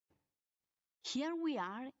Here we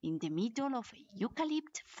are in the middle of a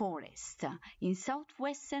eucalypt forest in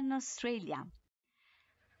southwestern Australia.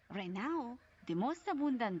 Right now, the most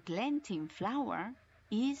abundant plant in flower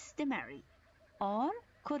is the Marri, or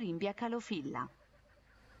Corymbia calophylla.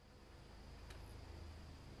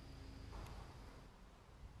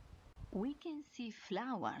 We can see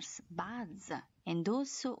flowers, buds, and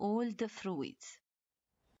also all the fruits.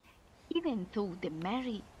 Even though the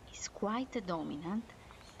Marri is quite dominant,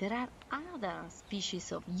 there are other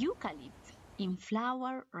species of eucalypts in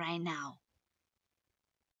flower right now.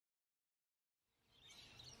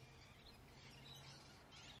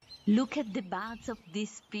 Look at the buds of this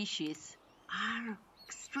species. Are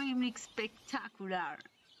extremely spectacular,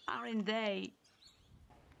 aren't they?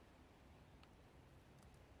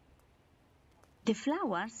 The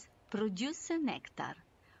flowers produce nectar,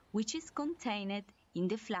 which is contained in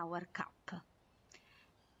the flower cup.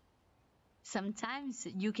 Sometimes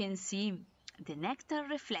you can see the nectar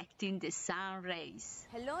reflecting the sun rays.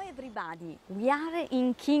 Hello everybody, we are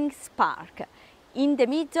in King's Park, in the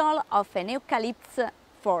middle of an eucalypts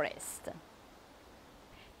forest.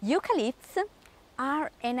 Eucalypts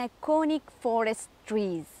are an iconic forest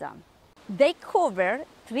trees. They cover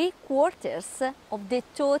 3/4 of the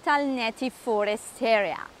total native forest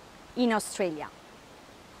area in Australia.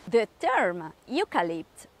 The term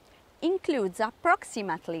eucalypt includes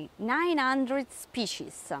approximately 900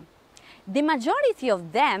 species. The majority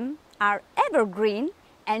of them are evergreen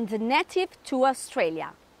and native to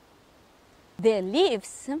Australia. Their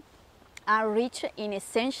leaves are rich in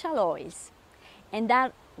essential oils and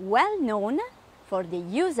are well known for the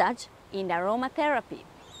usage in aromatherapy.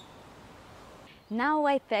 Now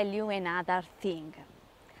I tell you another thing.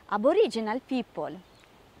 Aboriginal people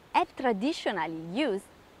have traditionally used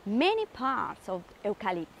many parts of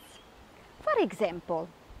eucalypts. For example,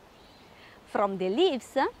 from the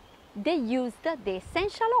leaves, they used the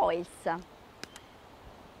essential oils,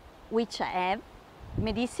 which have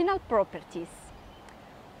medicinal properties.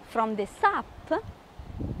 From the sap,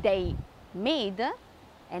 they made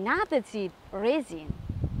an adhesive resin,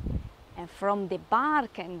 and from the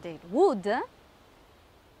bark and the wood,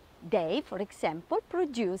 they, for example,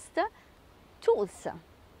 produced tools.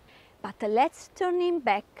 But let's turn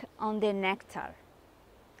back on the nectar.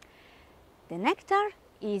 The nectar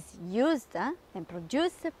is used and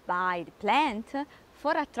produced by the plant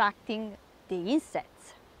for attracting the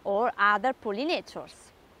insects or other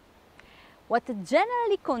pollinators. What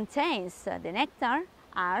generally contains the nectar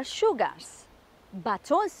are sugars,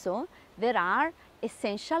 but also there are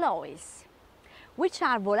essential oils, which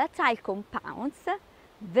are volatile compounds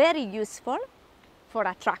very useful for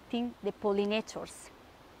attracting the pollinators.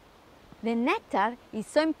 The nectar is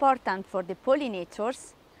so important for the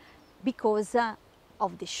pollinators because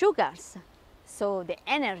of the sugars, so the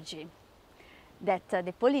energy that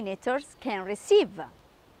the pollinators can receive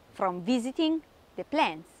from visiting the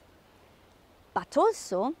plants, but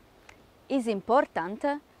also is important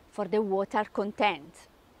for the water content.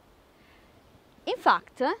 In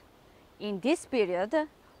fact, in this period,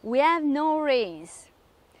 we have no rains,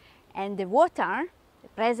 and the water, the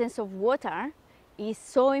presence of water, is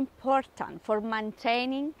so important for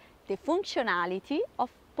maintaining the functionality of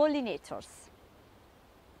pollinators.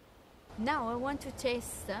 Now I want to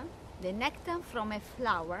taste the nectar from a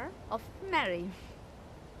flower of Marri.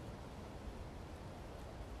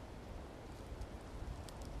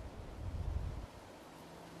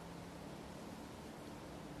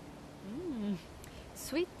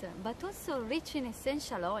 Sweet, but also rich in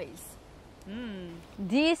essential oils.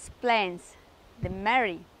 These plants, the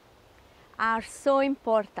Marri, are so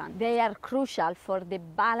important. They are crucial for the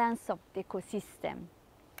balance of the ecosystem,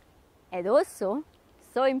 and also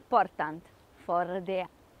so important for the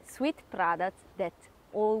sweet products that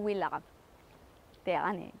all we love, the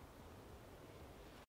honey.